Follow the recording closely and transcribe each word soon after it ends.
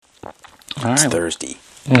All It's right. Thursday.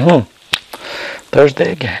 Mm-hmm.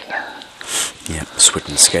 Thursday again. Yep,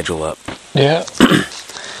 switching the schedule up. Yeah.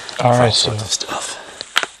 All right, so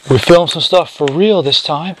Stuff. we filmed some stuff for real this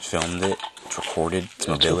time. Filmed it. It's recorded. It's It's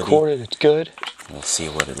mobility. recorded. It's good. We'll see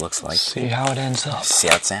what it looks like. See how it ends up. See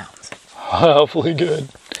how it sounds. Hopefully good.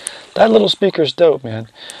 That little speaker's dope, man.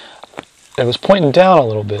 It was pointing down a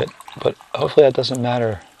little bit, but hopefully that doesn't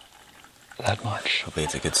matter that much. Hopefully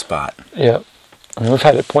it's a good spot. Yep. I mean, we've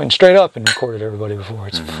had it pointing straight up and recorded everybody before.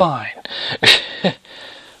 It's fine.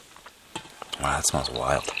 Wow, that smells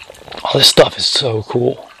wild. All this stuff is so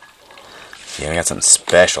cool. Yeah, we got something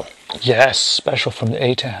special. Yes, special from the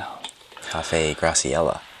A-Town. Cafe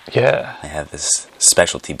Graciela. Yeah. They have this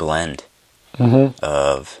specialty blend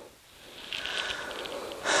of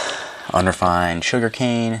unrefined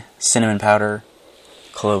sugarcane, cinnamon powder,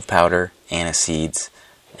 clove powder, anise seeds,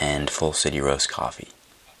 and full city roast coffee.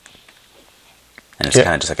 And it's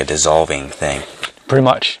kind of just like a dissolving thing. Pretty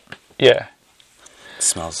much. Yeah. It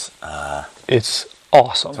smells, It's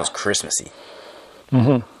awesome. smells Christmassy.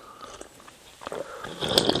 Mm-hmm.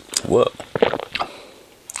 Whoa.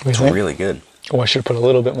 What do you It's think? really good. Oh, I should have put a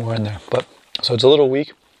little bit more in there. But so it's a little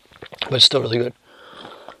weak, but it's still really good.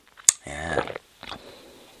 Yeah.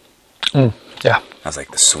 Yeah. That's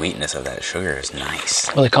like the sweetness of that sugar is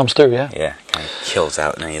nice. Really comes through, yeah. Yeah, kind of kills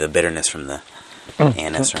out any of the bitterness from the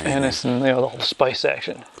anise or anything. Anise and all the spice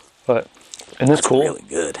action. But and it's That's cool. really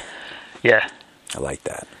good. Yeah. I like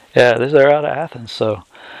that. Yeah, they're out of Athens, so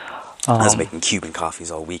I was making Cuban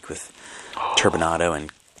coffees all week with turbinado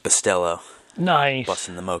and Bustelo. nice.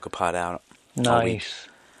 Busting the mocha pot out all week. Nice.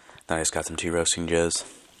 Then I just got some 2 roasting joes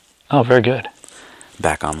Oh, very good.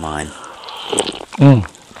 back online.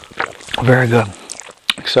 Very good.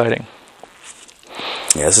 Exciting.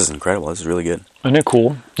 Yeah, this is incredible. This is really good. Isn't it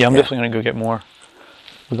cool? Yeah, I'm Yeah. definitely going to go get more.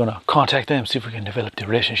 We're going to contact them, see if we can develop the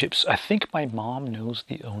relationships. I think my mom knows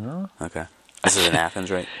the owner. Okay. This is in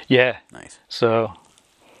Athens, right? Yeah. Nice. So,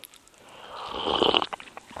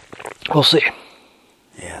 we'll see.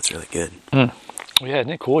 Yeah, it's really good. Yeah, isn't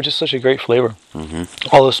it cool? Just such a great flavor.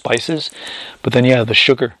 All those spices. But then, yeah, the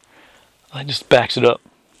sugar. It just backs it up.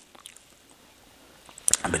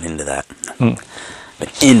 I've been into that. Been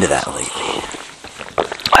into that lately.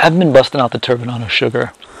 I haven't been busting out the turbinado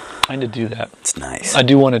sugar. I need to do that. It's nice. I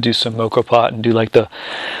do want to do some mocha pot and do like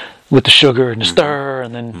with the sugar and the stir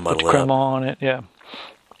and then put the Muddle it crema up. on it. Yeah. I'm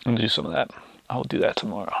going to do some of that. I'll do that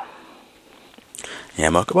tomorrow. Yeah,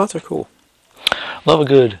 mocha pots are cool. Love a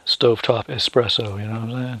good stovetop espresso, you know what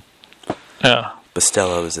I'm saying? Yeah,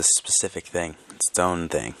 Bustelo is a specific thing. It's its own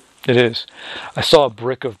thing. it is. I saw a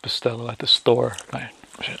brick of Bustelo at the store.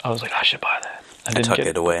 I was like, I should buy that. I didn't tucked get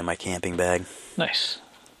it away in my camping bag. Nice.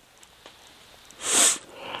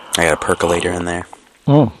 I got a percolator in there.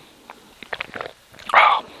 I'm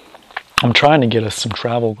trying to get us some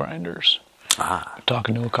travel grinders. Ah. I'm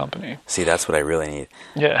talking to a company. See, that's what I really need.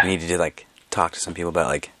 Yeah. I need to like talk to some people about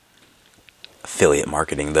like affiliate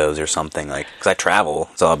marketing those or something, like, because I travel,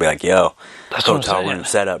 so I'll be like, yo, That's what I'm hotel saying. room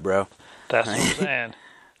setup, bro. That's what I'm saying.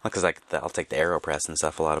 Because like I'll take the AeroPress and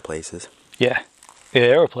stuff a lot of places. Yeah. Yeah,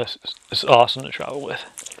 Aeropress is awesome to travel with.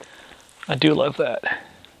 I do love that.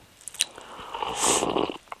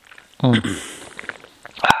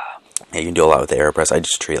 Yeah, you can do a lot with the AeroPress. I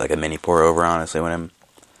just treat it like a mini pour over, honestly, when I'm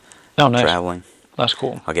Oh, nice. traveling. That's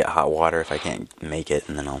cool. I'll get hot water if I can't make it,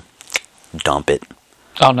 and then I'll dump it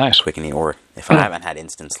Oh, nice. quick and easy. Or if I haven't had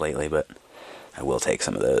instants lately, but I will take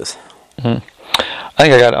some of those. I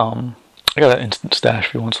think I got an instant stash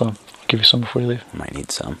if you want some. I'll give you some before you leave. I might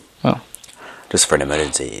need some. Oh, Just for the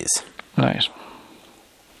emergencies. nice.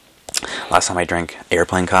 Last time I drank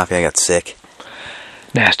airplane coffee, I got sick.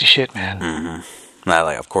 Nasty shit, man. And I,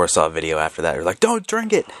 like, of course, saw a video after that. You're like, don't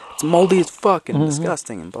drink it. It's moldy as fuck and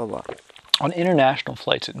disgusting and blah, blah. On international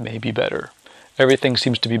flights, it may be better. Everything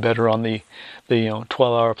seems to be better on the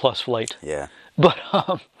 12-hour plus flight. Yeah. But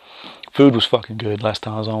food was fucking good last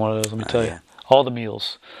time I was on one of those. Let me tell yeah. you, all the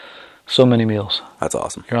meals, so many meals. That's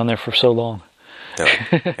awesome. You're on there for so long.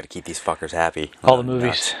 Gotta keep these fuckers happy. All the Nuts.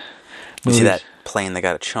 movies. You see that plane that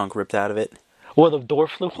got a chunk ripped out of it? Well, the door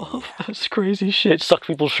flew off. That's crazy shit. Sucked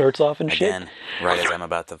people's shirts off and Again, right as I'm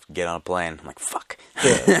about to get on a plane. I'm like, fuck.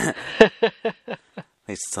 shit. At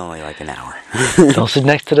least it's only like an hour. Don't sit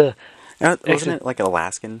next to the. Wasn't it like an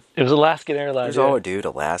Alaskan? It was Alaskan Airlines. There's dude,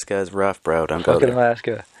 Alaska is rough, bro. Don't go Fucking there.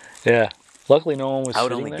 Alaska. Yeah. Luckily, no one was. I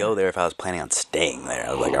would sitting only there. go there if I was planning on staying there.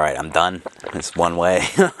 I was like, all right, I'm done. It's one way.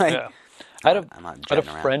 Like, Yeah. I had I'm not a jetting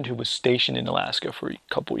around. friend who was stationed in Alaska for a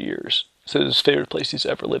couple years. So it was his favorite place he's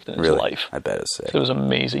ever lived in his Really? life. I bet it's sick. So it was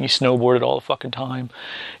amazing. He snowboarded all the fucking time.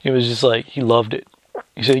 It was just like, he loved it.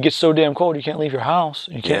 He said it gets so damn cold you can't leave your house.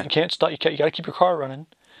 You can't stop. You got to keep your car running.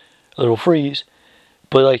 Or it'll freeze.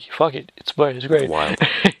 But like, fuck it. It's great. It's wild.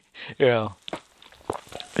 Yeah.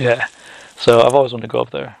 Yeah. So I've always wanted to go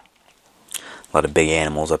up there. A lot of big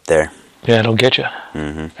animals up there. Yeah, it'll get you.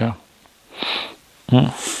 Mm-hmm. Yeah.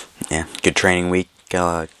 Mm. Yeah. Good training week.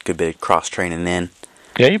 Got a good bit of cross training in.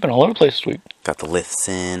 Yeah, you've been all over the place this week. Got the lifts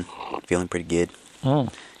in. Feeling pretty good.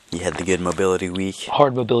 Mm. You had the good mobility week.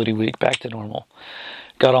 Hard mobility week. Back to normal.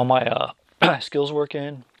 Got all my skills work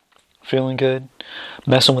in. Feeling good.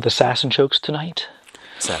 Messing with assassin chokes tonight.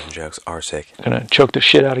 Assassin chokes are sick. Gonna choke the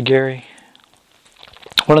shit out of Gary.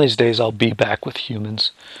 One of these days I'll be back with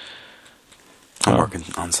humans. I'm working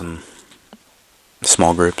on some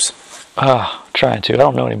small groups. Trying to. I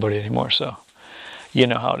don't know anybody anymore, so you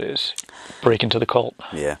know how it is. Break into the cult.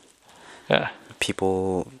 Yeah. Yeah.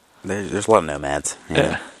 People, there's a lot of nomads.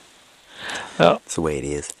 Yeah. Oh, it's the way it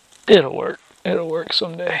is. It'll work. It'll work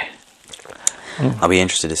someday. I'll be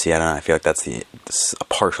interested to see. I don't know. I feel like that's a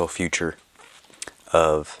partial future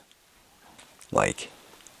of like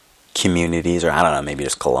communities, or I don't know. Maybe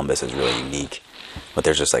just Columbus is really unique, but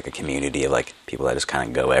there's just like a community of like people that just kind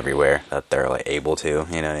of go everywhere that they're like able to.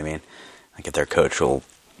 You know what I mean? Like if their coach will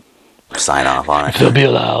sign off on it, they'll be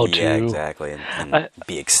allowed to. Yeah, exactly, and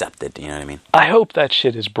be accepted. You know what I mean? I hope that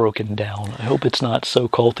shit is broken down. I hope it's not so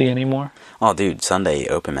culty anymore. Oh, dude, Sunday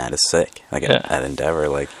open mat is sick. Like at Endeavor,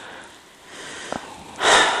 like.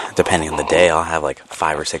 Depending on the day, I'll have like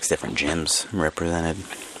 5 or 6 different gyms represented.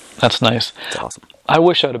 That's nice. It's awesome. I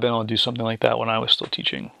wish I'd have been able to do something like that when I was still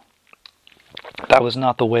teaching. That was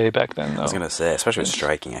not the way back then, though. I was going to say, especially with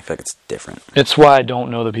striking, I feel like it's different. It's why I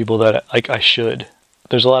don't know the people that like I should.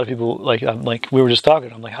 There's a lot of people, like we were just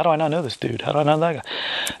talking. I'm like, how do I not know this dude? How do I not know that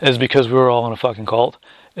guy? It's because we were all in a fucking cult,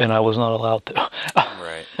 and I was not allowed to.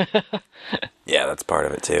 Right. Yeah, that's part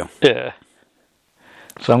of it, too. Yeah.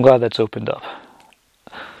 So I'm glad that's opened up.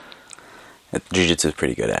 Jiu-Jitsu is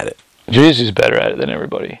pretty good at it. Jiu-Jitsu is better at it than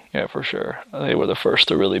everybody. Yeah, for sure. They were the first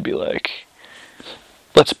to really be like,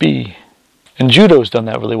 let's be. And Judo's done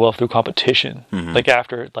that really well through competition. Mm-hmm. Like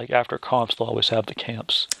after comps, they'll always have the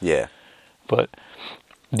camps. Yeah. But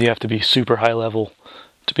you have to be super high level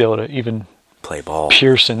to be able to even play ball,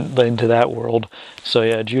 pierce into that world. So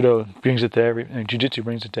yeah, Judo brings it to Jiu-Jitsu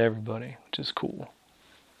brings it to everybody, which is cool.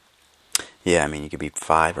 Yeah, I mean, you could be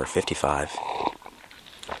 5 or 55.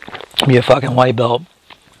 Be a fucking white belt,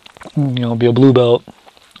 be a blue belt,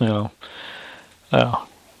 and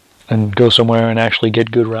go somewhere and actually get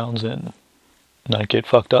good rounds in, not get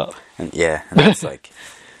fucked up. And that's like,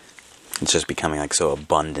 it's just becoming like so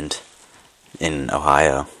abundant in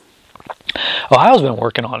Ohio. Ohio's been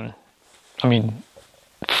working on,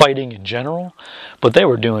 fighting in general, but they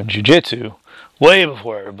were doing jiu-jitsu way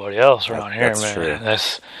before everybody else around here, man. True.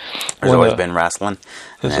 There's always been wrestling,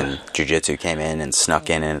 and then jiu-jitsu came in and snuck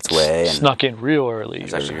in its way. And snuck in real early.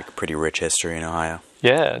 There's actually a pretty rich history in Ohio.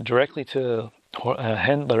 Yeah, directly to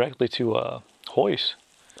Hoyce.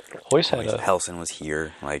 Hoyce had Helson was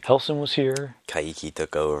here. Helson was here. Kaiki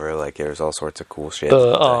took over. Like, there was all sorts of cool shit.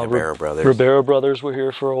 The Ribeiro brothers. Ribeiro brothers were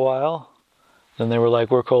here for a while. Then they were like,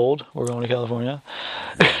 we're cold. We're going to California.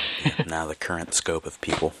 Now the current scope of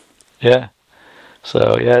people. Yeah.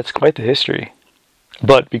 So, yeah, it's quite the history.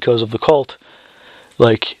 But because of the cult,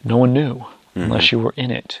 no one knew unless you were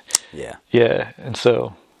in it. Yeah. Yeah, and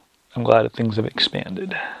so I'm glad that things have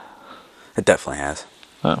expanded. It definitely has.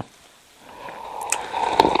 Oh.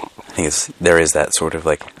 I think there is that sort of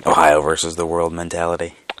Ohio versus the world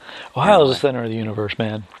mentality. Ohio's the center of the universe,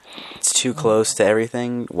 man. It's too close to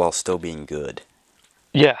everything while still being good.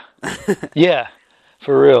 Yeah. Yeah,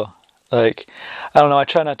 for real. I don't know, I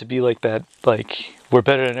try not to be like that, we're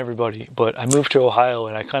better than everybody, but I moved to Ohio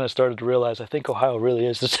and I kind of started to realize I think Ohio really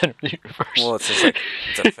is the center of the universe. Well, it's just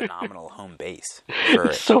it's a phenomenal home base.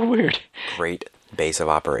 It's so weird. Great base of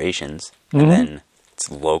operations, and then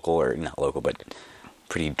it's local, or not local, but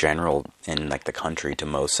pretty general in the country to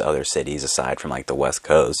most other cities aside from the West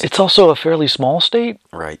Coast. It's also a fairly small state.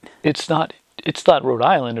 Right. It's not Rhode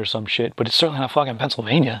Island or some shit, but it's certainly not fucking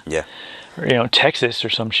Pennsylvania. Yeah. Or, Texas or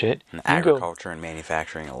some shit. And agriculture and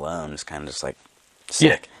manufacturing alone is kind of just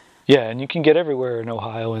sick. Yeah, and you can get everywhere in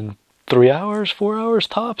Ohio in 3 hours, 4 hours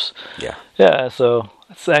tops. Yeah. Yeah, so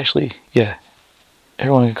it's actually,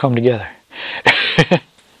 everyone can come together.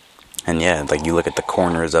 And you look at the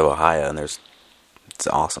corners of Ohio and it's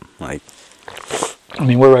awesome. We're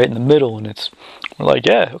right in the middle and we're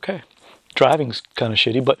okay. Driving's kind of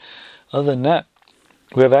shitty, but other than that,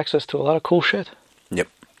 we have access to a lot of cool shit. Yep.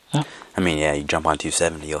 Yeah. You jump on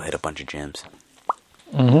 270, you'll hit a bunch of gyms.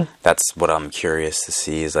 Mm-hmm. That's what I'm curious to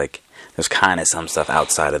see is there's kind of some stuff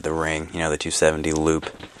outside of the ring, the 270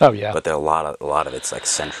 loop. Oh yeah. But there a lot of it's like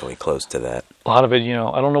centrally close to that. A lot of it,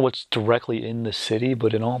 I don't know what's directly in the city,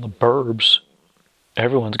 but in all the burbs,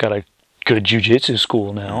 everyone's got a good jiu-jitsu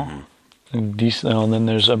school now. And decent, and then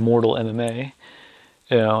there's Immortal MMA,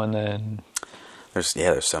 and then there's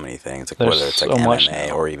so many things, like there's whether it's like so much MMA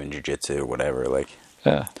now. or even jiu-jitsu or whatever, like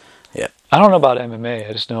yeah. Yeah. I don't know about MMA.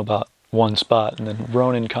 I just know about one spot, and then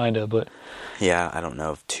Ronin kinda, but yeah, I don't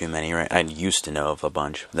know of too many. Right, I used to know of a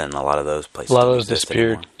bunch. Then a lot of those places. A lot of don't those exist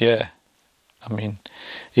disappeared. anymore. Yeah. I mean,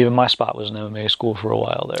 even my spot was an MMA school for a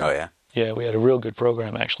while there. Oh yeah. Yeah, we had a real good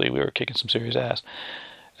program actually. We were kicking some serious ass.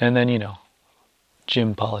 And then,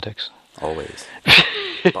 gym politics. Always.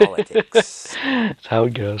 Politics. That's how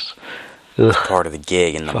it goes. It's part of the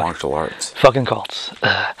gig in the martial arts. Fucking cults.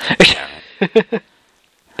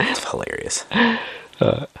 It's hilarious.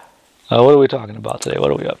 What are we talking about today?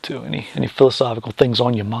 What are we up to? Any philosophical things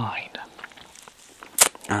on your mind?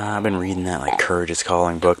 I've been reading that like Courage is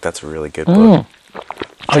Calling book. That's a really good book.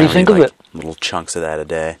 How do you think of it? Little chunks of that a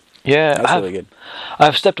day. Yeah, that's really good.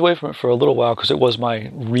 I've stepped away from it for a little while because it was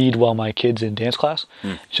my read while my kid's in dance class.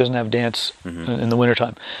 She doesn't have dance in the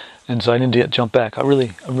wintertime, and so I didn't jump back. I'm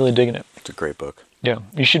really digging it. It's a great book. Yeah,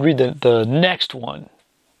 you should read the next one.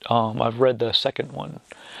 I've read the second one.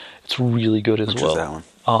 It's really good as well. Which is that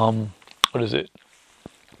one? What is it?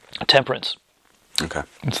 Temperance. Okay.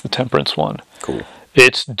 It's the Temperance one. Cool.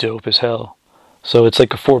 It's dope as hell. So it's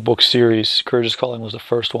like a 4-book series. Courage is Calling was the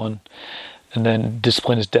first one. And then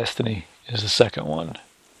Discipline is Destiny is the second one.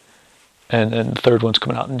 And then the third one's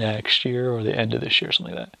coming out next year or the end of this year,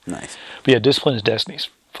 something like that. Nice. But yeah, Discipline is Destiny's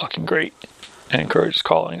fucking great. And Courage is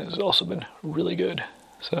Calling has also been really good.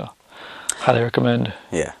 So, highly recommend.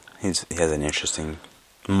 Yeah, he has an interesting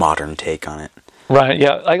modern take on it. Ryan,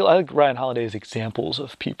 yeah, I like Ryan Holiday's examples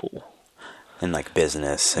of people. And like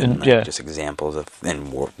business and just examples of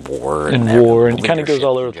war and war and it kind of goes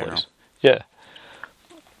all over the place. Yeah.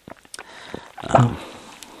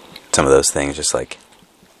 Some of those things, just like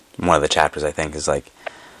one of the chapters, I think, is like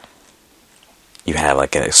you have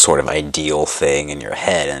like a sort of ideal thing in your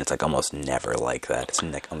head, and it's like almost never like that. It's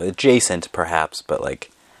like adjacent, perhaps, but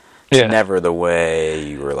like it's never the way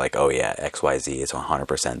you were like, oh yeah, XYZ is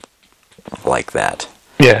 100% like that.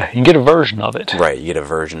 Yeah, you can get a version of it. Right, you get a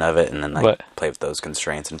version of it, and then like play with those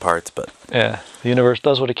constraints and parts. But yeah, the universe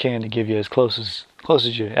does what it can to give you as close as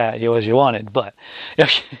you wanted. But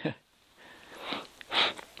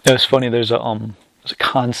it's funny. There's a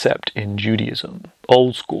concept in Judaism,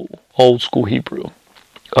 old school Hebrew,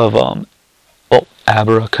 of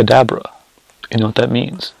abracadabra. You know what that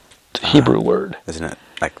means? It's a Hebrew word. Isn't it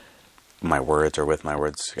like my words are with my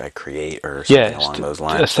words I create or something along those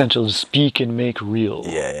lines? Essentially, speak and make real.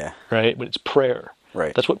 Yeah. Right, but it's prayer.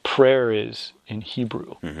 Right. That's what prayer is in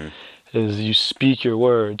Hebrew. Mm-hmm. Is you speak your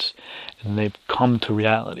words, and they come to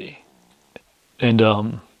reality. And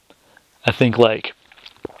I think like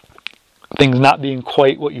things not being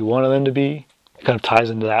quite what you wanted them to be kind of ties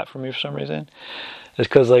into that for me for some reason. It's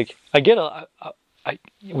because like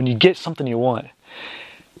when you get something you want,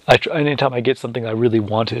 anytime I get something I really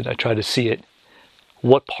wanted, I try to see it.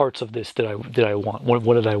 What parts of this did I want?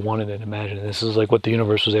 What did I want and imagine? And this is like what the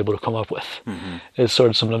universe was able to come up with. Mm-hmm. It's sort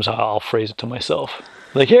of sometimes how I'll phrase it to myself.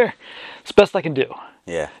 Like, here, it's the best I can do.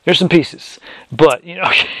 Yeah. Here's some pieces. But, Well,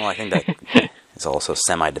 I think that is also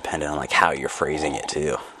semi-dependent on like how you're phrasing it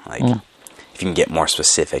too. Like, if you can get more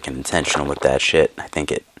specific and intentional with that shit, I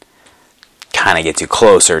think it kind of gets you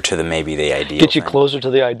closer to maybe the ideal. Get you closer to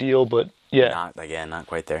the ideal, but yeah. Not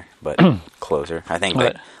quite there, but closer. I think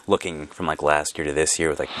like looking from like last year to this year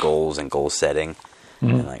with like goals and goal setting,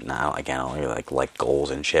 and like now again I don't really like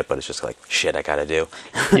goals and shit, but it's just like shit I gotta do.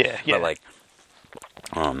 Yeah. But like,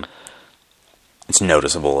 it's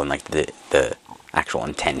noticeable in like the actual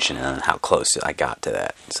intention and how close I got to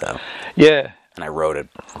that. So yeah. And I wrote it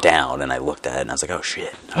down and I looked at it and I was like, oh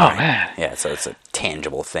shit. Right. Man. Yeah. So it's a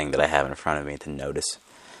tangible thing that I have in front of me to notice.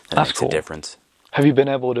 That's makes cool. a difference. Have you been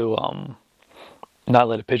able to not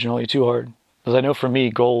let it pigeonhole you too hard? Because I know for me,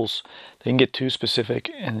 goals, they can get too specific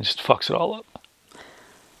and it just fucks it all up.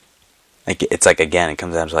 Like it's like, again, it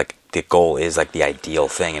comes down to like the goal is like the ideal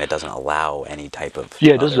thing and it doesn't allow any type of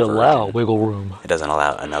it doesn't allow wiggle room. It doesn't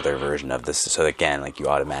allow another version of this. So again, like you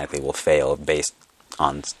automatically will fail based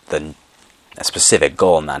on a specific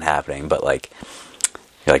goal not happening. But like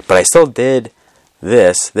you're like, but I still did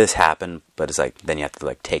this happened. But it's like then you have to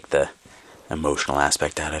like take the emotional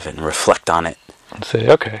aspect out of it and reflect on it and say,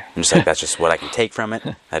 okay, and just like that's just what I can take from it.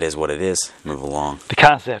 That is what it is. Move along. The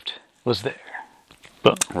concept was there.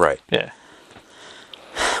 Boom. Right. Yeah.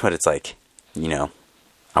 But it's like,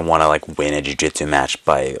 I want to like win a jiu-jitsu match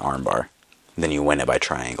by armbar. Then you win it by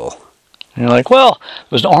triangle. And you're like, well,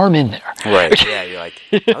 there's an arm in there. Right, yeah, you're like,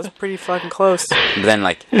 that was pretty fucking close. But then,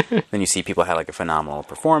 like, then you see people have, like, a phenomenal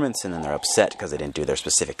performance, and then they're upset because they didn't do their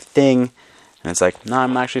specific thing. And it's like, no,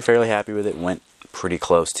 I'm actually fairly happy with it. Went pretty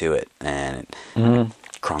close to it. And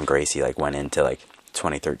Kron Gracie, like, went into, like,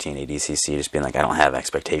 2013 ADCC just being like, I don't have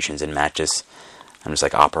expectations in matches. I'm just,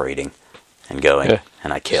 like, operating and going,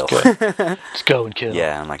 and I kill. Just go and kill.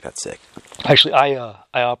 Yeah, I'm like, that's sick. Actually, I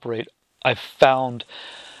operate, I found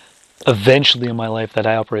eventually in my life that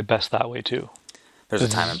I operate best that way too. There's a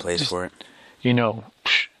time and place for it. You know,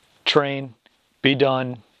 train, be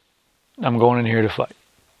done, I'm going in here to fight.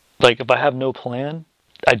 Like, if I have no plan,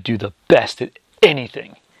 I do the best at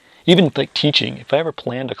anything. Even, like, teaching. If I ever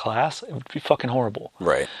planned a class, it would be fucking horrible.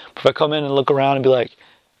 Right. If I come in and look around and be like,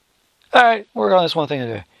 all right, work on this one thing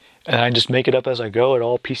today. And I just make it up as I go. It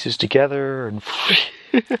all pieces together. And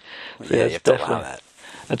yeah, you have to allow that.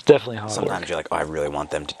 That's definitely how Sometimes you're like, oh, I really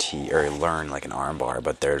want them to or learn like an arm bar,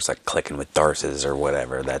 but they're just like clicking with darces or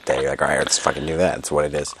whatever that day. You're like, all right, let's fucking do that. That's what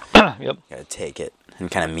it is. Yep. You gotta take it and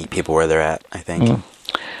kind of meet people where they're at, I think.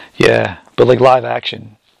 Yeah, but like live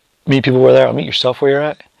action, meet people where they're at, meet yourself where you're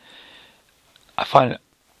at. I find,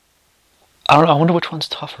 I don't know, I wonder which one's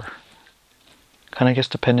tougher. Kind of guess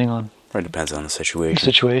depending on. It depends on the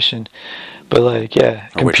situation. But like, yeah,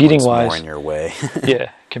 or competing which one's wise, more in your way.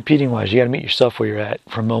 yeah, competing wise, you got to meet yourself where you're at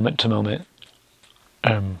from moment to moment.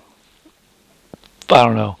 I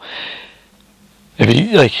don't know if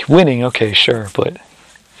you like winning, okay, sure, but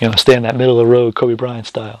you know, stay in that middle of the road, Kobe Bryant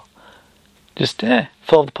style. Just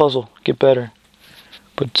solve the puzzle, get better,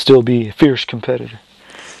 but still be a fierce competitor.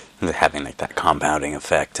 And having like that compounding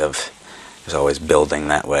effect of just always building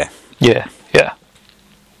that way. Yeah.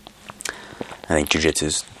 I think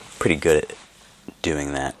jiu-jitsu's pretty good at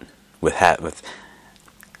doing that with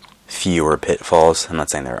fewer pitfalls. I'm not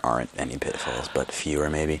saying there aren't any pitfalls, but fewer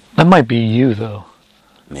maybe. That might be you though.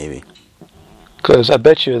 Maybe. Because I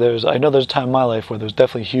bet you I know there's a time in my life where there's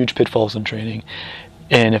definitely huge pitfalls in training,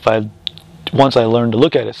 and once I learned to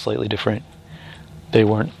look at it slightly different, they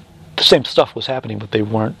weren't, the same stuff was happening, but they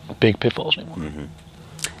weren't big pitfalls anymore. Mm-hmm.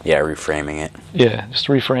 Yeah, reframing it. Yeah, just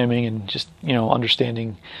reframing and just, you know,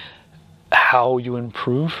 understanding how you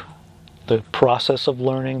improve the process of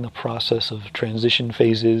learning, the process of transition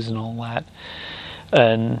phases and all that.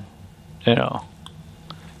 And, you know,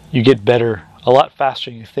 you get better a lot faster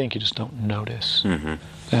than you think, you just don't notice. Mm-hmm.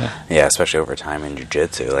 Yeah, especially over time in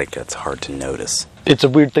jiu-jitsu, like, it's hard to notice. It's a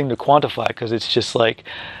weird thing to quantify because it's just like,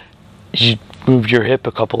 you moved your hip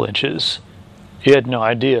a couple inches. You had no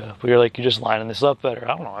idea, but you're like, you're just lining this up better.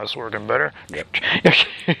 I don't know how it's working better.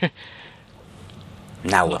 Yep.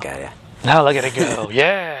 Now look at it. Now look at it go.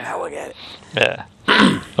 Yeah. Now look at it. Yeah.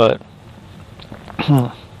 But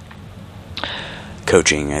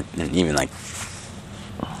coaching, and even like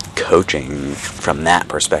coaching from that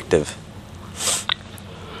perspective,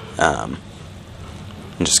 and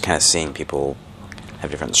just kind of seeing people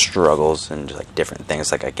have different struggles and just like different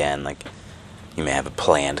things. Like, again, like, you may have a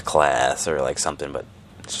planned class or like something, but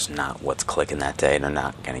it's just not what's clicking that day, and they're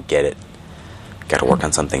not gonna get it. Got to work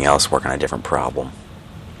on something else, work on a different problem.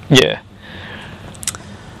 Yeah.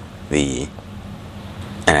 And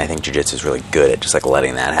I think jiu-jitsu is really good at just like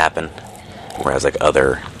letting that happen, whereas like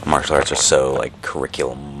other martial arts are so like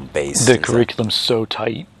curriculum based. The curriculum's so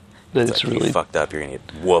tight that it's like, really, you fucked up, you're gonna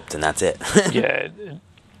get whooped, and that's it. yeah.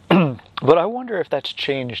 But I wonder if that's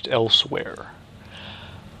changed elsewhere.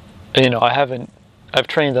 You know, I've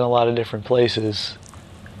trained in a lot of different places,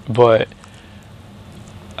 but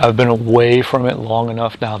I've been away from it long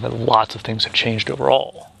enough now that lots of things have changed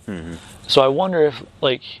overall. Mm-hmm. So I wonder if,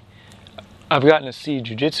 like, I've gotten to see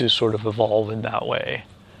jiu-jitsu sort of evolve in that way.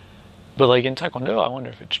 But, like, in Taekwondo, I wonder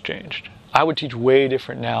if it's changed. I would teach way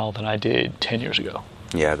different now than I did 10 years ago.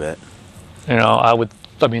 Yeah, I bet. You know,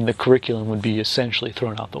 the curriculum would be essentially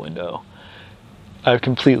thrown out the window. I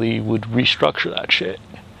completely would restructure that shit.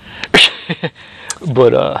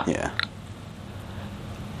 But, yeah.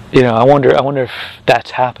 You know, I wonder if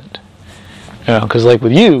that's happened. You know, because, like,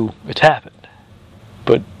 with you, it's happened.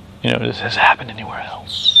 But, you know, this has happened anywhere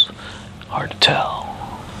else. Hard to tell.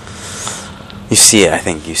 You see it, I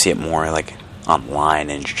think you see it more like online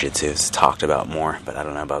in jiu-jitsu. It's talked about more, but I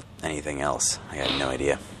don't know about anything else. I got no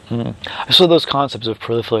idea. Mm-hmm. So those concepts have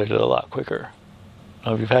proliferated a lot quicker.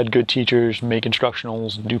 We've had good teachers make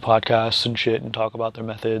instructionals and do podcasts and shit and talk about their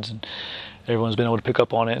methods, and everyone's been able to pick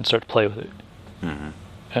up on it and start to play with it. Mm-hmm.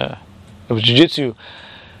 Yeah. With jiu-jitsu,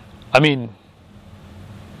 I mean,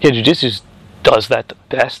 yeah, jiu-jitsu does that the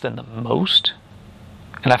best and the most.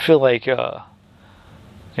 And I feel like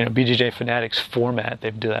BJJ Fanatics format,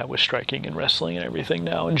 they do that with striking and wrestling and everything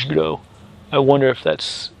now, and judo. I wonder if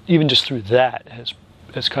that's, even just through that,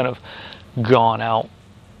 has kind of gone out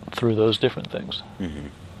through those different things.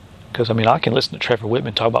 Because, I can listen to Trevor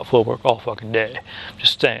Whitman talk about footwork all fucking day. I'm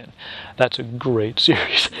just saying, that's a great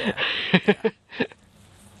series.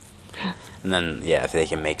 And then, if they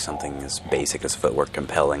can make something as basic as footwork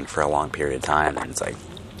compelling for a long period of time, then it's like...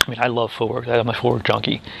 I love footwork. I'm a footwork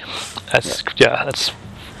junkie. That's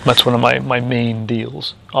one of my main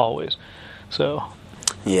deals, always. So...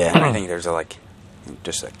 Yeah, and I think there's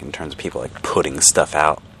just in terms of people putting stuff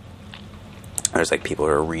out, there's people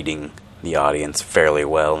who are reading the audience fairly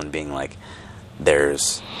well and being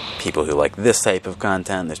there's people who like this type of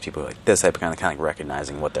content, there's people who like this type of content, kind of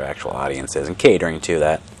recognizing what their actual audience is and catering to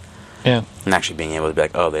that. Yeah. And actually being able to be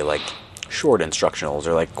oh, they like short instructionals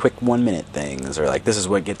or quick 1 minute things or this is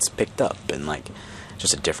what gets picked up, and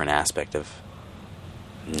just a different aspect of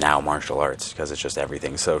now martial arts, because it's just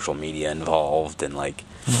everything social media involved, and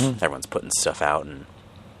everyone's putting stuff out and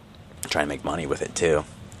trying to make money with it too.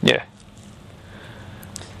 Yeah.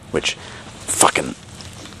 Which, fucking,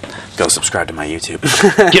 go subscribe to my YouTube.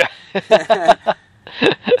 Yeah.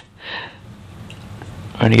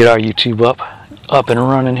 We're gonna get our YouTube up and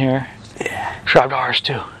running here. Yeah. Subscribe to ours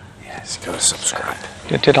too. Yes, go subscribe.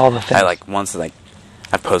 Did all the things.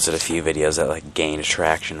 I've posted a few videos that gained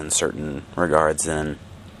traction in certain regards, and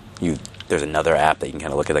there's another app that you can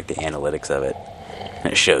kind of look at the analytics of it,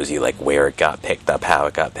 and it shows you where it got picked up, how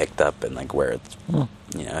it got picked up, and where it's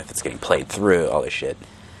if it's getting played through, all this shit.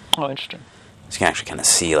 Oh, interesting. So you can actually kind of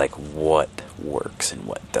see what works and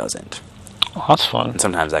what doesn't. Oh, that's fun. And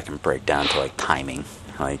sometimes that can break down to timing,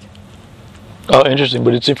 Oh, interesting.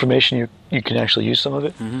 But it's information you can actually use some of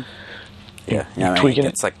it. Mm-hmm. Yeah, tweaking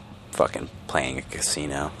it's fucking playing a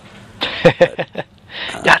casino.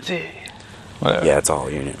 Yahtzee. Whatever. Yeah, it's all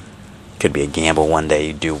unit. Could be a gamble. One day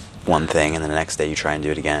you do one thing, and then the next day you try and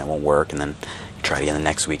do it again, it won't work, and then you try it again the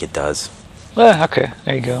next week, it does. Okay,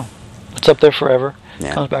 there you go. It's up there forever.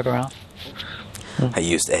 Yeah. Comes back around. I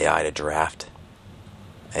used AI to draft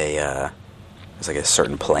a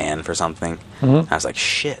certain plan for something. Mm-hmm. I was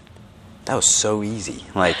shit, that was so easy.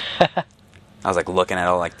 I was looking at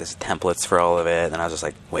all this templates for all of it, and I was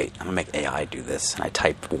just wait, I'm gonna make AI do this. And I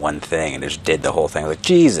typed one thing, and it just did the whole thing. I was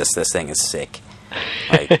Jesus, this thing is sick.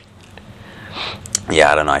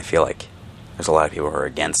 Yeah, I don't know. I feel there's a lot of people who are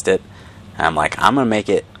against it. And I'm I'm gonna make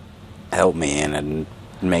it help me and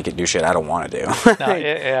make it do shit I don't want to do. No,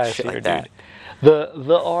 I see shit dude.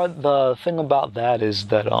 The thing about that is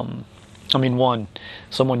that one,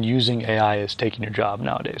 someone using AI is taking your job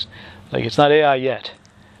nowadays. It's not AI yet,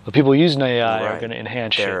 but people using AI are going to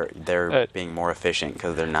enhance shit. They're being more efficient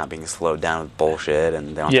because they're not being slowed down with bullshit, and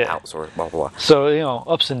they don't have to outsource, blah, blah, blah. So,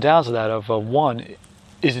 ups and downs of that, one,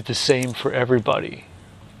 is it the same for everybody?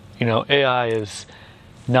 AI is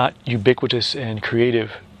not ubiquitous and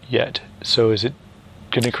creative yet, so is it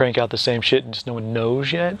going to crank out the same shit and just no one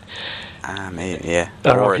knows yet? Maybe, yeah.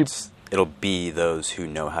 Or it'll be those who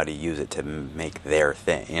know how to use it to make their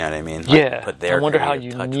thing, you know what I mean? Yeah, I wonder how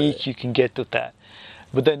unique you can get with that.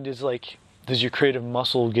 But then does your creative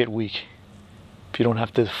muscle get weak if you don't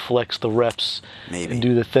have to flex the reps and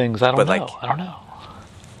do the things? I don't know.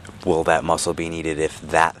 Will that muscle be needed if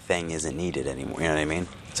that thing isn't needed anymore? You know what I mean?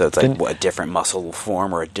 So it's a different muscle will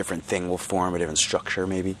form, or a different thing will form, a different structure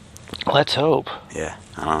maybe. Let's hope. Yeah,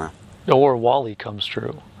 I don't know. Or Wall-E comes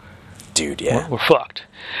true. Dude, yeah. We're fucked.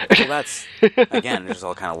 Well, that's, again, there's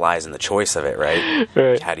all kind of lies in the choice of it, right?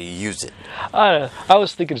 Right. How do you use it? I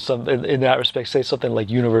was thinking of something in that respect, say something like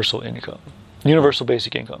universal income. Universal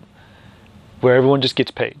basic income. Where everyone just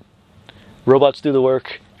gets paid. Robots do the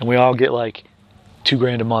work, and we all get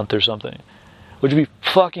 $2,000 a month or something. Which would be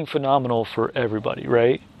fucking phenomenal for everybody,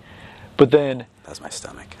 right? But then... That's my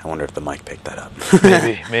stomach. I wonder if the mic picked that up.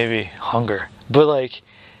 maybe. Hunger. But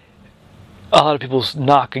a lot of people's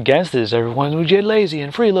knock against it is everyone would get lazy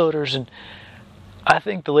and freeloaders, and I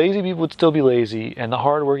think the lazy people would still be lazy, and the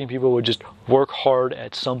hard-working people would just work hard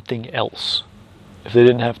at something else if they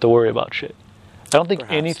didn't have to worry about shit. I don't think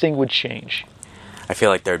anything would change. I feel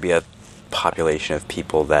like there'd be a population of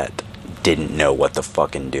people that didn't know what to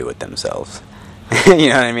fucking do with themselves. You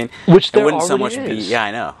know what I mean? Which there wouldn't already so much is. be. Yeah,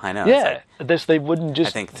 I know. Yeah, they wouldn't just.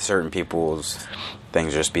 I think certain people's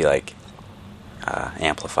things just be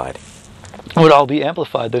amplified. It would all be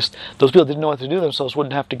amplified. Those people didn't know what to do themselves.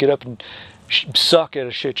 Wouldn't have to get up and suck at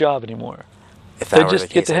a shit job anymore. If that were just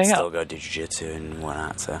the case, get to hang I'd out. still go do jiu-jitsu and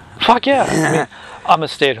whatnot. So fuck yeah. I'm a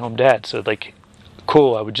stay-at-home dad, so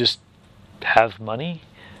cool. I would just have money.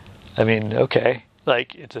 Okay,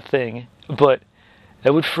 it's a thing, but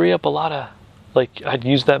it would free up a lot of like I'd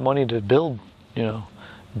use that money to build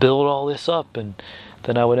all this up, and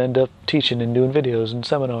then I would end up teaching and doing videos and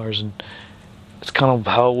seminars, and it's kind of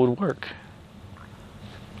how it would work.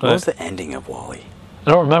 What was the ending of WALL-E?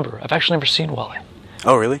 I don't remember. I've actually never seen WALL-E.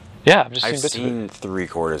 Oh, really? Yeah, I've I've bits seen of it.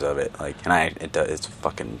 3/4 of it. Like, and it's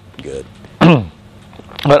fucking good.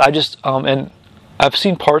 But I just and I've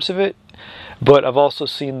seen parts of it, but I've also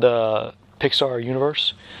seen the Pixar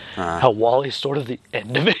universe. How WALL-E's sort of the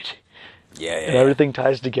end of it. Yeah. And everything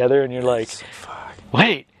ties together, and you're like, fuck.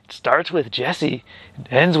 wait, it starts with Jesse, and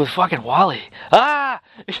ends with fucking WALL-E. Ah!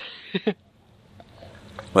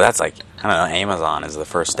 Well, that's like, I don't know, Amazon is the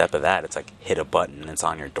first step of that. It's like, hit a button, it's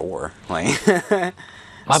on your door. Like,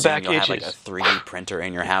 My back you'll itches. have like a 3D printer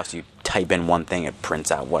in your house. You type in one thing, it prints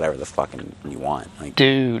out whatever the fucking you want. Like,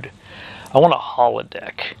 dude, I want a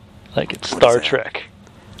holodeck. Like it's What is Star that? Trek.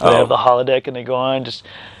 Oh. They have the holodeck, and they go on, just,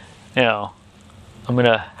 I'm going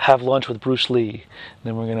to have lunch with Bruce Lee, and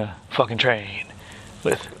then we're going to fucking train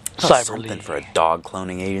with Cyber something Lee. for a dog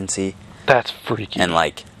cloning agency. That's freaky. And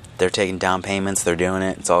like, they're taking down payments, they're doing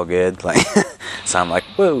it, it's all good. Like, so I'm like,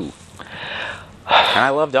 whoa. And I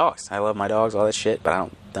love dogs. I love my dogs, all that shit, but I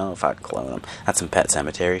don't know if I'd clone them. That's some Pet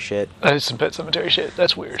Cemetery shit. That is some Pet Cemetery shit.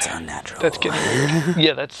 That's weird. It's unnatural. That's getting weird.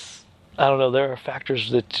 Yeah, I don't know, there are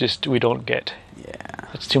factors that just we don't get. Yeah.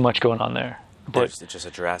 It's too much going on there. But It's just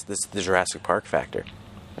this is the Jurassic Park factor.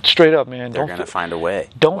 straight up, man, They're gonna find a way.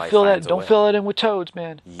 Don't Life fill that. finds a Don't way. fill it in with toads,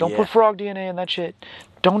 man. Don't Yeah. put frog DNA in that shit.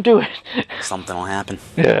 Don't do it. Something will happen.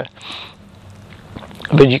 Yeah.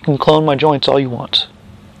 But you can clone my joints all you want.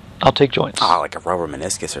 I'll take joints. Ah, like a rubber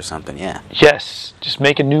meniscus or something. Yeah. Yes. Just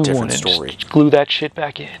make a new Different one and story. just glue that shit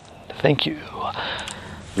back in. Thank you.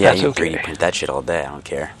 Yeah, That's you okay. 3D print that shit all day. I don't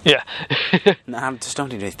care. Yeah. No, I just don't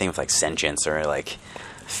do anything with like sentience or like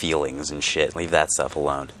feelings and shit. Leave that stuff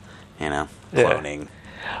alone. You know, Yeah. cloning.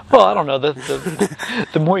 Well, I don't know.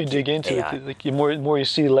 The more you dig into AI. it, like the more you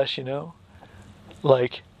see, the less you know.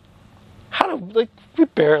 Like, we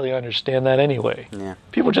barely understand that anyway. Yeah.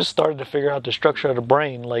 People just started to figure out the structure of the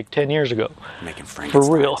brain like 10 years ago. Making For Frankensteins.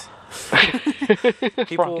 real.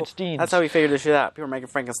 People, Frankensteins. that's how we figured this shit out. People were making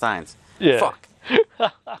Frankensteins. Yeah. Fuck.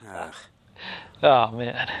 Oh,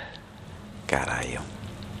 man. God, you.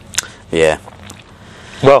 Yeah.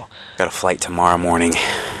 Well, Got a flight tomorrow morning.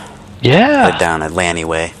 yeah. Head down Atlantic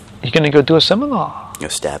way. You're going to go do a seminar. Go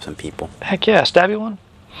stab some people. Heck yeah. Stabby one?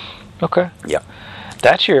 Okay. Yep.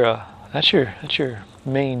 That's your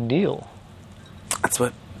main deal. That's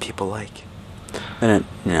what people like. And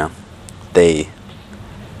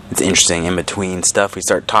it's interesting in between stuff. We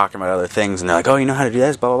start talking about other things, and they're like, "Oh, you know how to do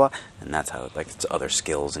this, blah blah blah," and that's how like it's other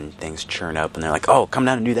skills and things churn up, and they're like, "Oh, come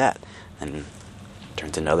down and do that," and it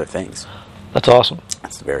turns into other things. That's awesome.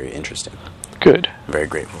 That's very interesting. Good. I'm very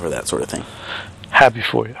grateful for that sort of thing. Happy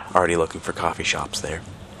for you. Already looking for coffee shops there.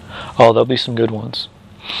 Oh, there'll be some good ones.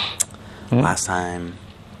 Last time,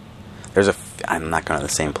 I'm not going to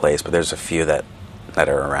the same place, but there's a few that are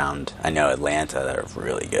around. I know Atlanta that are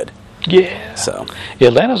really good. Yeah. So, Yeah,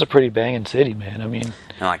 Atlanta's a pretty banging city, man. I mean,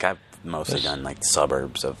 and like I've mostly done like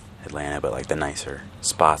suburbs of Atlanta, but like the nicer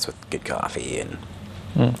spots with good coffee and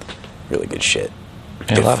really good shit,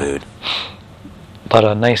 Yeah, good a lot food. a lot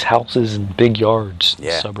of nice houses and big yards. In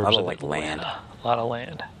the Yeah, suburbs a lot of, of like, Atlanta. land. A lot of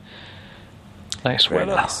land. Nice Very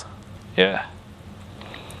weather. nice. Yeah.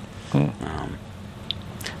 I'm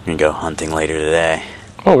gonna go hunting later today.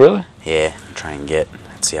 Oh, really? Yeah, try and get.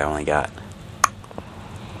 Let's see, I only got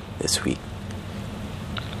this week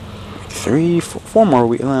 4 more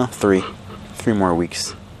weeks. Well, 3 more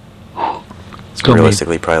weeks. It's gonna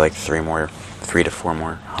Realistically, probably like 3 to 4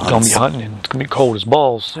 more be, gonna hunts. be hunting, and it's gonna be cold as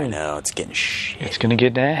balls I soon. know, it's getting shit. It's gonna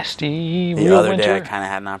get nasty. The real other winter. day, I kind of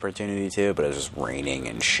had an opportunity to, but it was just raining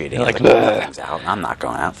and shitty. You're I was like, like, "Ugh." nothing's out. I'm not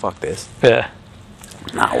going out. Fuck this. Yeah.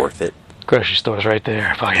 Not worth it. Grocery store's right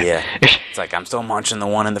there. Fuck it. Yeah. It's like I'm still munching the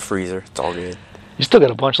one in the freezer. It's all good. You still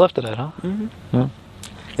got a bunch left of that, huh?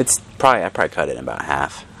 It's I probably cut it in about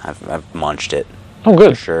half. I've munched it. Oh, For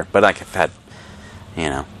good. sure. But like I've had,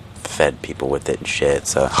 fed people with it and shit.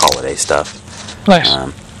 So holiday stuff. Nice.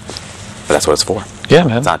 But that's what it's for. Yeah,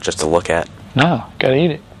 man. It's not just to look at. No, gotta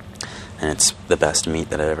eat it. And it's the best meat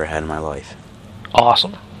that I've ever had in my life.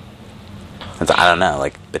 Awesome. I don't know,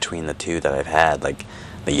 like between the two that I've had, like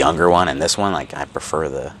the younger one and this one, like I prefer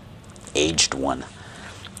the aged one.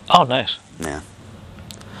 Oh, nice. Yeah.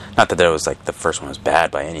 Not that it was like the first one was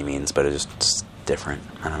bad by any means, but it was just different.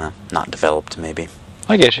 I don't know. Not developed, maybe.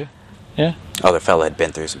 I get you. Yeah. Other fella had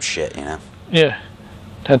been through some shit, Yeah.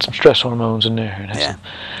 Had some stress hormones in there. And had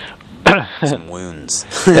Yeah. Some wounds.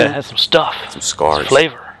 some, yeah, had some stuff. Some scars. Some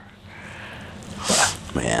flavor.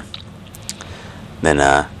 Yeah.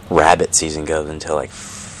 Then rabbit season goes until like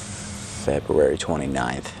February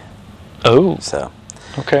 29th. Oh. So,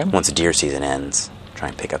 okay. Once deer season ends, try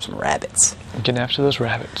and pick up some rabbits. Getting after those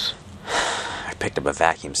rabbits. I picked up a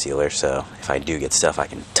vacuum sealer, so if I do get stuff, I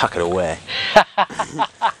can tuck it away.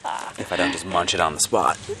 If I don't just munch it on the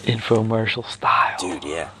spot. Infomercial style. Dude,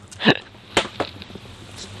 yeah.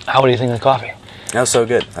 How do you think of the coffee? That was so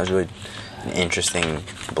good. That was really an interesting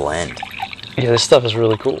blend. Yeah, this stuff is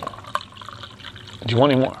really cool. Do you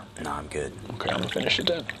want any more? No, I'm good. Okay, I'm going to finish it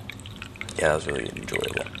then. Yeah, that was really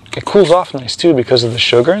enjoyable. It cools off nice, too, because of the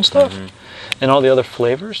sugar and stuff. Mm-hmm. And all the other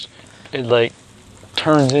flavors. It, like,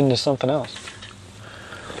 turns into something else.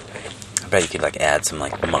 I bet you could, like, add some,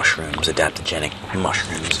 like, mushrooms, adaptogenic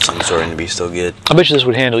mushrooms of some sort, and it'd be still good. I bet you this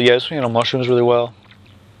would handle, this would handle mushrooms really well.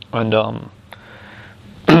 And,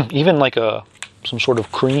 even, like, some sort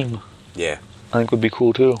of cream. Yeah. I think would be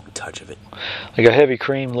cool, too. A touch of it. Like a heavy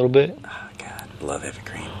cream, a little bit. Oh, God. Love heavy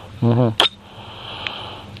cream. Mm-hmm.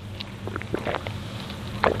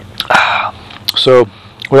 So,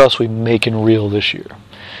 what else are we making real this year?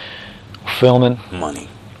 We're filming. Money.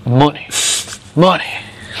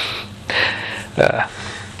 Yeah.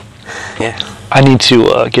 I need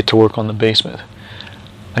to get to work on the basement.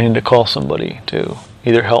 I need to call somebody to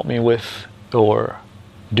either help me with or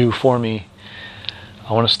do for me.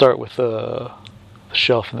 I want to start with the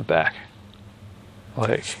shelf in the back.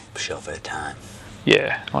 Like shelf at a time.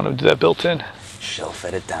 Yeah, I want to do that built in. Shelf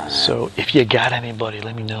at a time. So if you got anybody,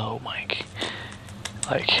 let me know, Mike.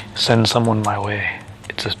 Like, send someone my way.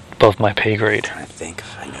 It's above my pay grade. I'm trying to think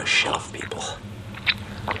if I know shelf people.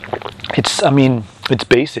 It's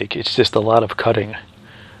basic. It's just a lot of cutting.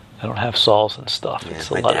 I don't have saws and stuff. Yeah,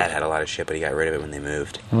 it's my dad had a lot of shit, but he got rid of it when they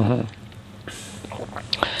moved. Mm-hmm.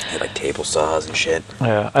 He had like table saws and shit.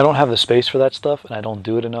 Yeah, I don't have the space for that stuff, and I don't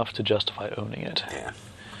do it enough to justify owning it. Yeah.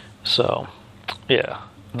 So, yeah,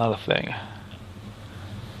 not a thing.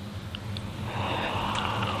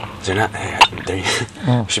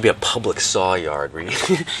 There should be a public saw yard where you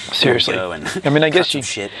seriously go and I guess you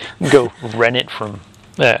shit. Go rent it from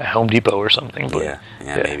Home Depot or something. But yeah,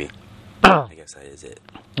 maybe. I guess that is it.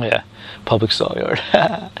 Yeah, public saw yard.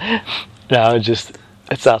 No,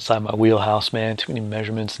 it's outside my wheelhouse, man. Too many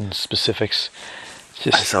measurements and specifics. I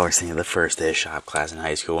was always thinking of the first day of shop class in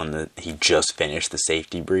high school when he just finished the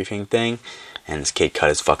safety briefing thing, and this kid cut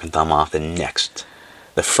his fucking thumb off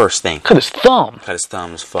the first thing. Cut his thumb. Cut his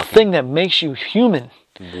thumb. Was fucking thing that makes you human.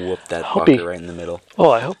 Whoop that fucker right in the middle.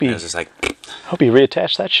 Oh, I hope he. I was just like, hope he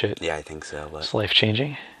reattached that shit. Yeah, I think so. But it's life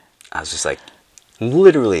changing. I was just like,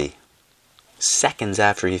 literally seconds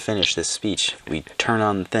after he finished this speech, we turn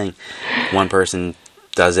on the thing. One person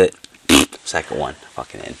does it. Second one,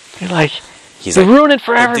 fucking in. You're like, he's like, ruin it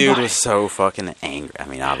for everybody. The dude was so fucking angry. I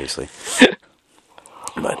mean, obviously.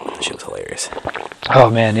 But the shit was hilarious. Oh,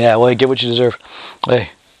 man, yeah. Well, get what you deserve.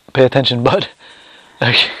 Hey, pay attention, bud.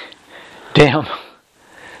 Like, damn.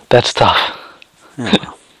 That's tough. Yeah,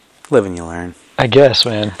 well, live and you learn. I guess,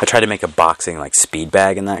 man. I tried to make a boxing, like, speed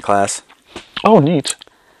bag in that class. Oh, neat.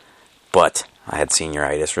 But I had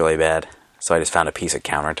senioritis really bad. So I just found a piece of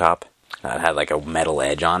countertop that had, like, a metal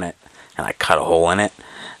edge on it. And I cut a hole in it.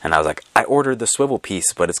 And I was like, I ordered the swivel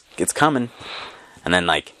piece, but it's coming. And then,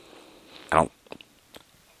 like,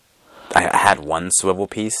 I had one swivel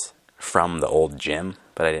piece from the old gym,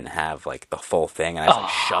 but I didn't have, like, the full thing. And I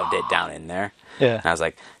just shoved it down in there. Yeah. And I was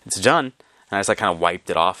like, it's done. And I just, like, kind of wiped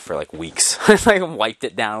it off for, like, weeks. I just, like, wiped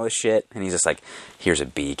it down with shit. And he's just like, here's a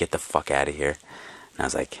B. Get the fuck out of here. And I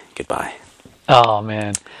was like, goodbye. Oh,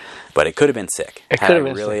 man. But it could have been sick. It could have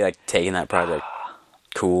been really, sick. Like, taken that project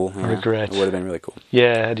cool. Regret. It would have been really cool.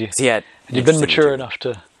 Yeah. Had you been mature enough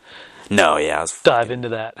to... No, yeah. I was dive into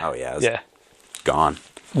that. Oh, yeah. I was gone.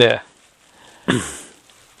 Yeah.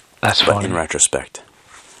 That's funny. But in retrospect.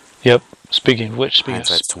 Yep. Speaking of speed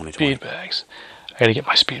 2020. bags, I gotta get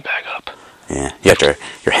my speed bag up. Yeah. You have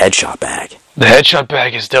your headshot bag. The headshot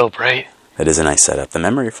bag is dope, right? That is a nice setup. The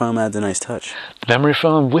memory foam adds a nice touch. The memory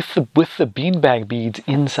foam with the beanbag beads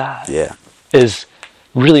inside. Yeah. Is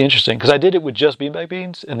really interesting because I did it with just beanbag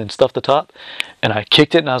beads and then stuffed the top, and I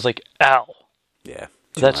kicked it and I was like, ow. Yeah.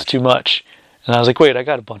 That's too much. And I was like, wait, I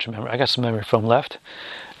got some memory foam left.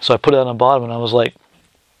 So I put it on the bottom and I was like,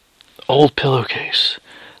 old pillowcase.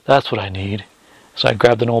 That's what I need. So I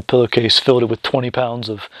grabbed an old pillowcase, filled it with 20 pounds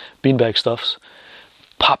of beanbag stuffs,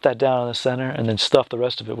 popped that down in the center, and then stuffed the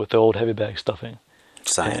rest of it with the old heavy bag stuffing.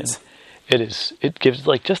 Science. And it gives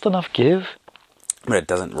like just enough give. But it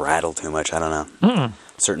doesn't rattle too much. I don't know. Mm-mm.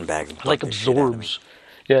 Certain bags like absorbs.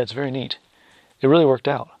 Yeah, it's very neat. It really worked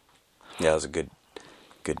out. Yeah, it was a good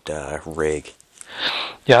rig.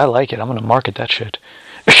 Yeah, I like it. I'm gonna market that shit.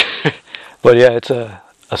 But yeah,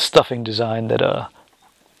 a stuffing design that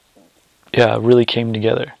really came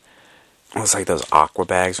together. It's like those aqua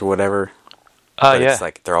bags or whatever. But Yeah. it's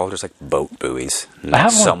like they're all just like boat buoys. And I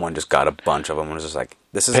have someone just got a bunch of them and was just like,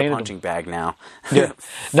 "This is a punching bag now." Yeah.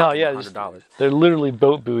 No, yeah. $100. They're literally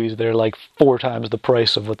boat buoys. They're like 4 times the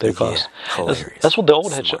price of what they cost. Hilarious. That's what the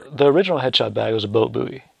old headshot, the original headshot bag was a boat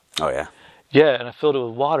buoy. Oh yeah. Yeah, and I filled it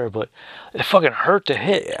with water, but it fucking hurt to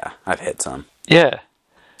hit. Yeah, I've hit some. Yeah.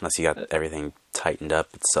 Unless you got everything tightened up,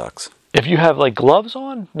 it sucks. If you have like gloves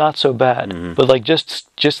on, not so bad. Mm-hmm. But like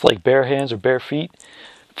just like bare hands or bare feet,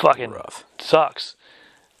 fucking Rough. sucks.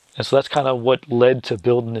 And so that's kind of what led to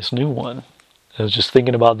building this new one. I was just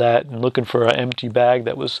thinking about that and looking for an empty bag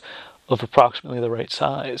that was of approximately the right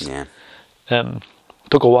size. Yeah. It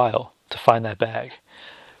took a while to find that bag.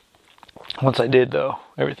 Once I did, though,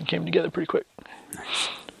 everything came together pretty quick. Nice.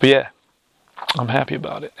 But yeah, I'm happy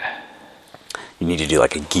about it. You need to do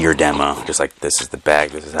like a gear demo, just like this is the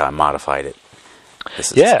bag, this is how I modified it.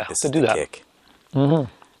 This is do the that. kick.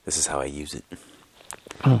 Mm-hmm. This is how I use it.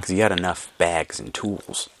 Because you got enough bags and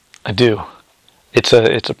tools. I do. It's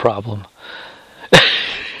a problem.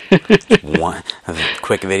 One a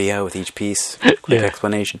quick video with each piece, quick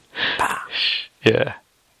explanation. Bah. Yeah.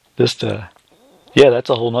 Just that's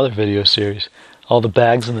a whole nother video series. All the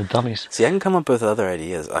bags and the dummies. See, I can come up with other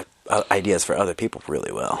ideas, like ideas for other people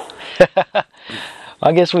really well.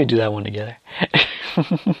 I guess we do that one together.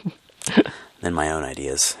 Then my own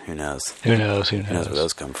ideas, who knows? Who knows? Who knows where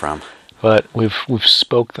those come from? But we've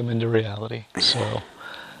spoke them into reality, so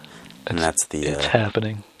and that's the it's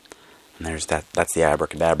happening. And there's that's the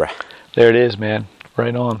abracadabra. There it is, man.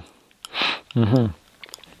 Right on. Mm-hmm.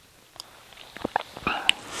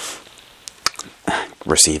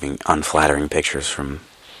 Receiving unflattering pictures from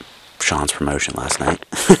Sean's promotion last night.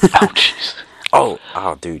 Oh, jeez.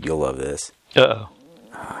 Oh, dude, you'll love this. Uh-oh.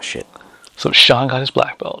 Oh, shit. So Sean got his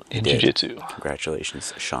black belt in jiu-jitsu.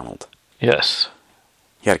 Congratulations, Seanald. Yes.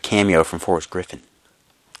 He got a cameo from Forrest Griffin.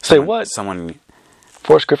 Say what? Someone...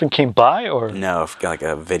 Forrest Griffin came by, or? No, like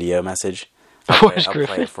a video message. Forrest Griffin?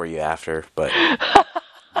 I'll play it for you after, but...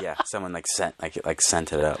 yeah, someone sent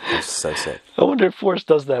it up. It was so sick. I wonder if Forrest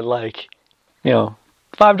does that,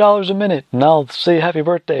 $5 a minute, and I'll say happy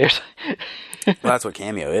birthday or something. Well, that's what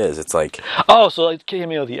Cameo is. It's like... Oh, so like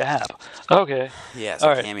Cameo, the app. Okay. Yeah,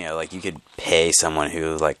 so Cameo, you could pay someone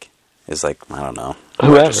who, is I don't know,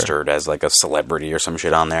 whoever registered as a celebrity or some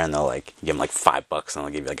shit on there, and they'll give them $5 and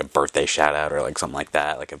they'll give you a birthday shout out or something like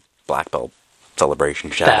that, like a black belt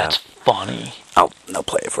celebration shout out. That's funny. They'll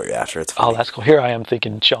play it for you after. It's funny. Oh, that's cool. Here I am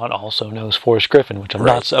thinking Sean also knows Forrest Griffin, which I'm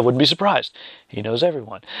not. I wouldn't be surprised. He knows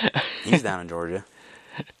everyone. He's down in Georgia.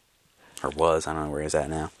 Or was. I don't know where he's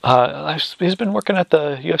at now. He's been working at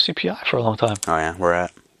the UFC PI for a long time. Oh, yeah? Where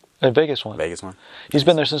at? At Vegas one. Vegas one? He's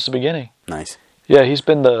been there since the beginning. Nice. Yeah, he's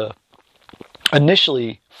been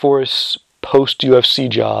initially Forrest's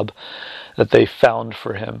post-UFC job that they found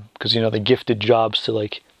for him. Because, they gifted jobs to,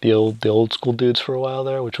 the old school dudes for a while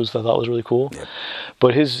there, which I thought was really cool. Yep.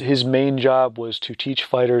 But his main job was to teach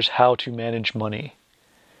fighters how to manage money.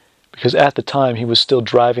 Because at the time, he was still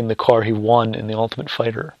driving the car he won in The Ultimate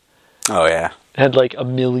Fighter. Oh, yeah. It had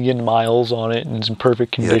 1 million miles on it and it's in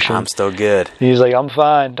perfect condition. He's like, I'm still good. He's like, I'm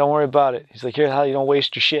fine. Don't worry about it. He's like, here's how you don't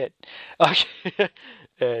waste your shit. Okay.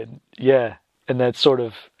 And yeah. And that's sort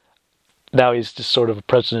of, now he's just sort of a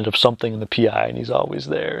president of something in the PI and he's always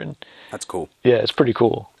there. And that's cool. Yeah, it's pretty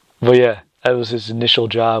cool. But yeah, that was his initial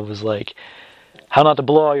job, was how not to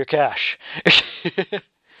blow all your cash.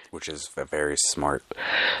 Which is a very smart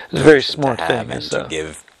It's a very smart to thing. And to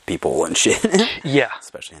give people and shit. Yeah.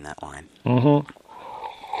 Especially in that line. Mm-hmm.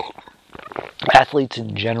 Athletes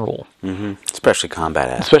in general. Mm-hmm. Especially combat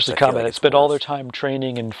athletes. Especially combat. They spend all their time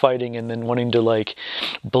training and fighting and then wanting to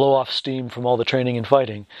blow off steam from all the training and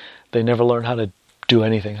fighting. They never learn how to do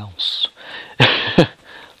anything else.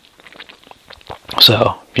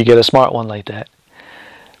 So, if you get a smart one like that.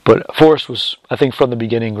 But Forrest was, I think, from the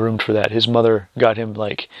beginning groomed for that. His mother got him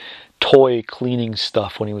toy cleaning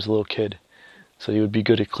stuff when he was a little kid. So he would be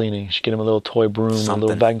good at cleaning. She'd get him a little toy broom, a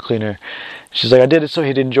little vacuum cleaner. She's like, I did it so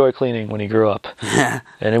he'd enjoy cleaning when he grew up.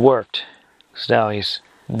 And it worked. So now he's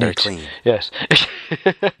very clean. Yes.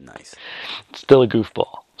 Nice. Still a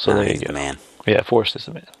goofball. So there you go. The man. Yeah, Forrest is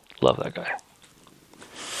the man. Love that guy.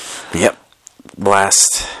 Yep.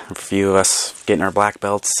 Last few of us getting our black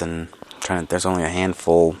belts and there's only a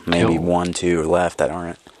handful, maybe 1, 2 left that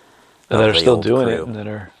aren't. That are still doing it and that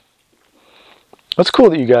are. It's cool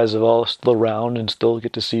that you guys have all still around and still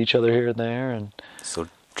get to see each other here and there, and still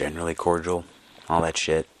generally cordial, all that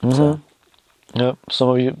shit. Mm-hmm. So. Yep. Some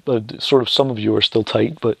of you, some of you are still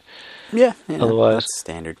tight, but yeah, otherwise that's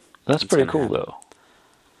standard. That's pretty cool, though.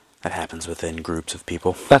 That happens within groups of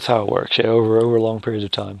people. That's how it works, yeah, over long periods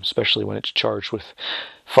of time, especially when it's charged with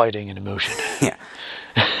fighting and emotion. Yeah.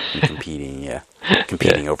 And competing, yeah.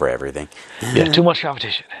 Competing over everything. Yeah, too much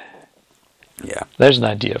competition. Yeah. There's an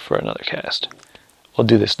idea for another cast. We'll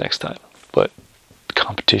do this next time. But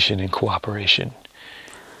competition and cooperation,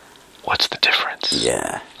 what's the difference?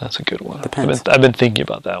 Yeah. That's a good one. Depends. I've been thinking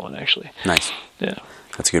about that one, actually. Nice. Yeah.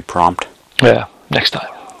 That's a good prompt. Yeah, next time.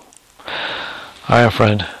 All right,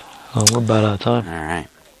 friend. Well, we're about out of time. All right.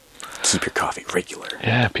 Keep your coffee regular.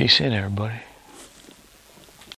 Yeah, peace in, everybody.